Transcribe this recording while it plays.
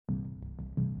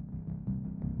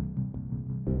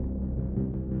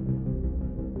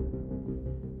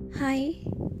हाय,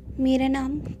 मेरा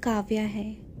नाम काव्या है।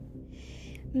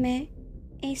 मैं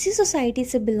ऐसी सोसाइटी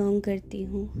से बिलोंग करती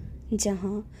हूँ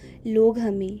जहाँ लोग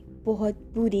हमें बहुत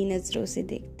बुरी नज़रों से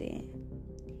देखते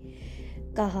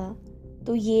हैं। कहा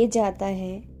तो ये जाता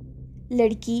है,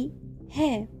 लड़की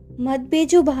है मत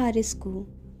भेजो बाहर इसको,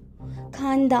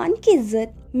 खानदान की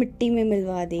इज्जत मिट्टी में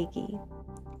मिलवा देगी।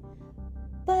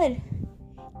 पर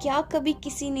क्या कभी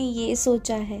किसी ने ये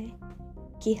सोचा है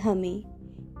कि हमें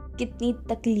कितनी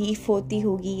तकलीफ होती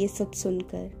होगी ये सब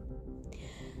सुनकर।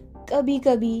 कभी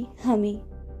कभी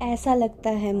हमें ऐसा लगता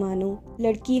है मानो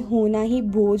लड़की होना ही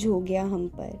बोझ हो गया हम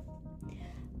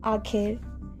पर। आखिर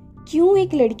क्यों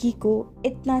एक लड़की को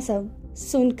इतना सब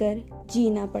सुनकर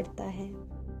जीना पड़ता है?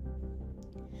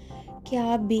 क्या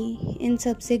आप भी इन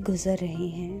सब से गुजर रहे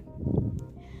हैं?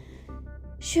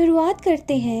 शुरुआत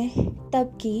करते हैं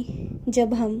तब की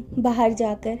जब हम बाहर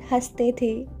जाकर हंसते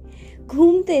थे,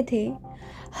 घूमते थे,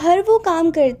 हर वो काम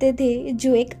करते थे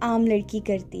जो एक आम लड़की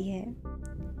करती है।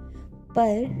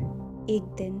 पर एक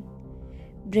दिन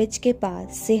ब्रिज के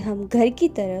पास से हम घर की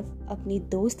तरफ अपनी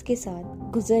दोस्त के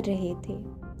साथ गुजर रहे थे।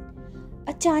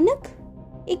 अचानक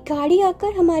एक गाड़ी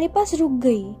आकर हमारे पास रुक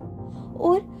गई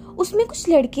और उसमें कुछ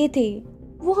लड़के थे।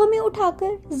 वो हमें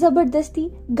उठाकर जबरदस्ती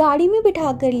गाड़ी में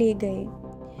बिठाकर ले गए।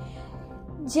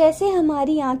 जैसे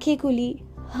हमारी आंखें खुली,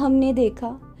 हमने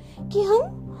देखा कि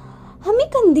हम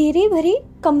एक अंधेरे भरे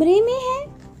कमरे में हैं।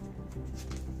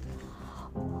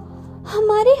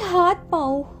 हमारे हाथ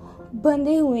पांव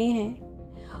बंधे हुए हैं,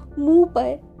 मुंह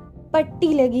पर पट्टी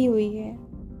लगी हुई है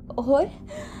और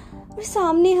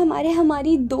सामने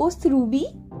हमारी दोस्त रूबी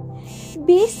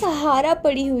बेसहारा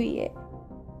पड़ी हुई है।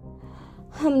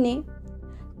 हमने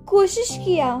कोशिश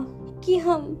किया कि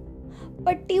हम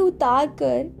पट्टी उतार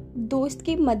कर दोस्त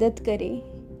की मदद करें,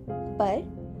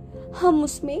 पर हम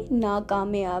उसमें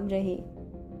नाकामयाब रहे।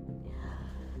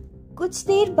 कुछ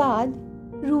देर बाद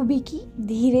रूबी की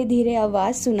धीरे धीरे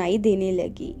आवाज सुनाई देने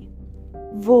लगी।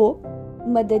 वो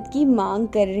मदद की मांग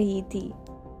कर रही थी।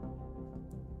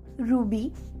 रूबी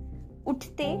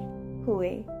उठते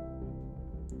हुए,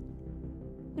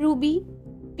 रूबी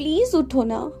प्लीज उठो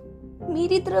ना,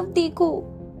 मेरी तरफ देखो,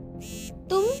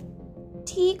 तुम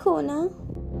ठीक हो ना?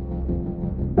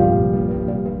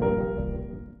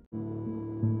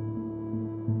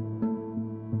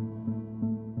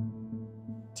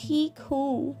 ठीक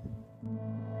हूँ।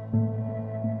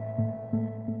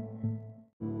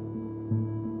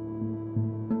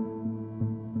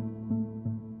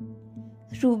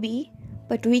 Ruby,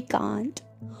 but we can't.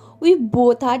 We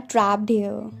both are trapped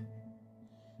here.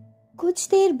 कुछ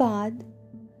देर बाद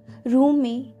रूम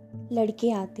में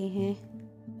लड़के आते हैं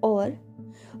और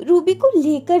रूबी को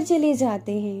लेकर चले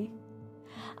जाते हैं।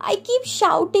 I keep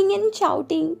shouting and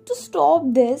shouting to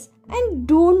stop this and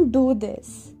don't do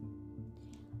this.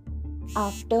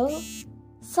 After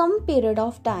some period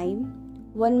of time,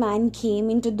 one man came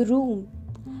into the room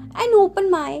and opened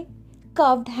my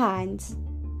cuffed hands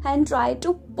and tried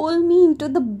to pull me into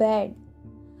the bed.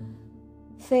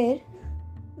 फिर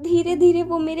धीरे धीरे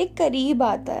वो मेरे करीब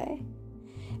आता है,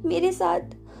 मेरे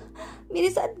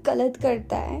साथ गलत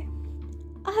करता है।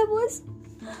 I was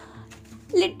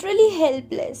literally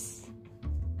helpless.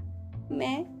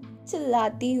 मैं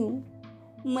चिल्लाती हूँ,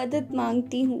 मदद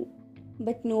मांगती हूँ,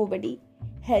 but nobody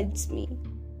helps me.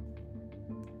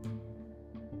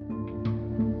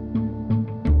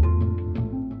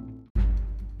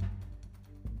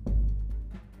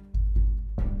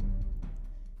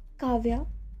 Kavya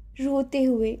रोते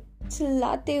हुए,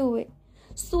 चिल्लाते हुए,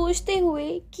 सोचते हुए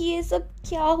कि ये सब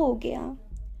क्या हो गया,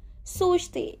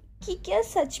 सोचते कि क्या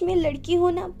सच में लड़की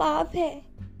होना पाप है?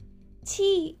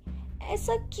 छी,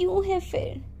 ऐसा क्यों है?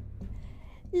 फिर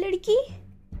लड़की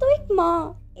तो एक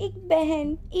माँ, एक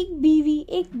बहन, एक बीवी,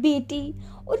 एक बेटी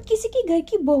और किसी के घर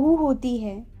की बहू होती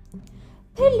है।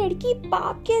 फिर लड़की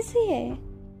पाप कैसे है?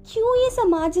 क्यों ये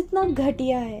समाज इतना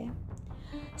घटिया है?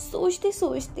 सोचते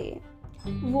सोचते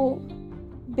वो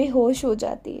बेहोश हो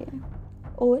जाती है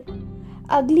और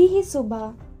अगली ही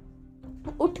सुबह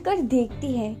उठकर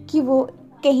देखती है कि वो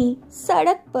कहीं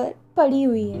सड़क पर पड़ी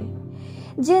हुई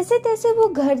है। जैसे तैसे वो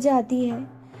घर जाती है,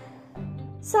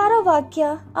 सारा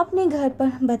वाकया अपने घर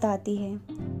पर बताती है,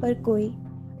 पर कोई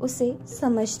उसे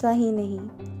समझता ही नहीं,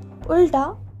 उल्टा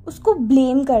उसको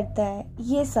ब्लेम करता है।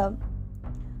 ये सब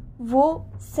वो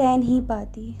सह नहीं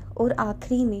पाती और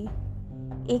आखिरी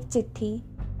में एक चिट्ठी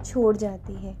छोड़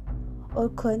जाती है और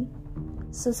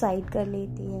खुद सुसाइड कर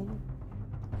लेती है।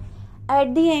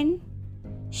 At the end,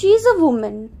 she is a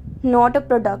woman, not a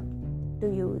product to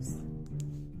use.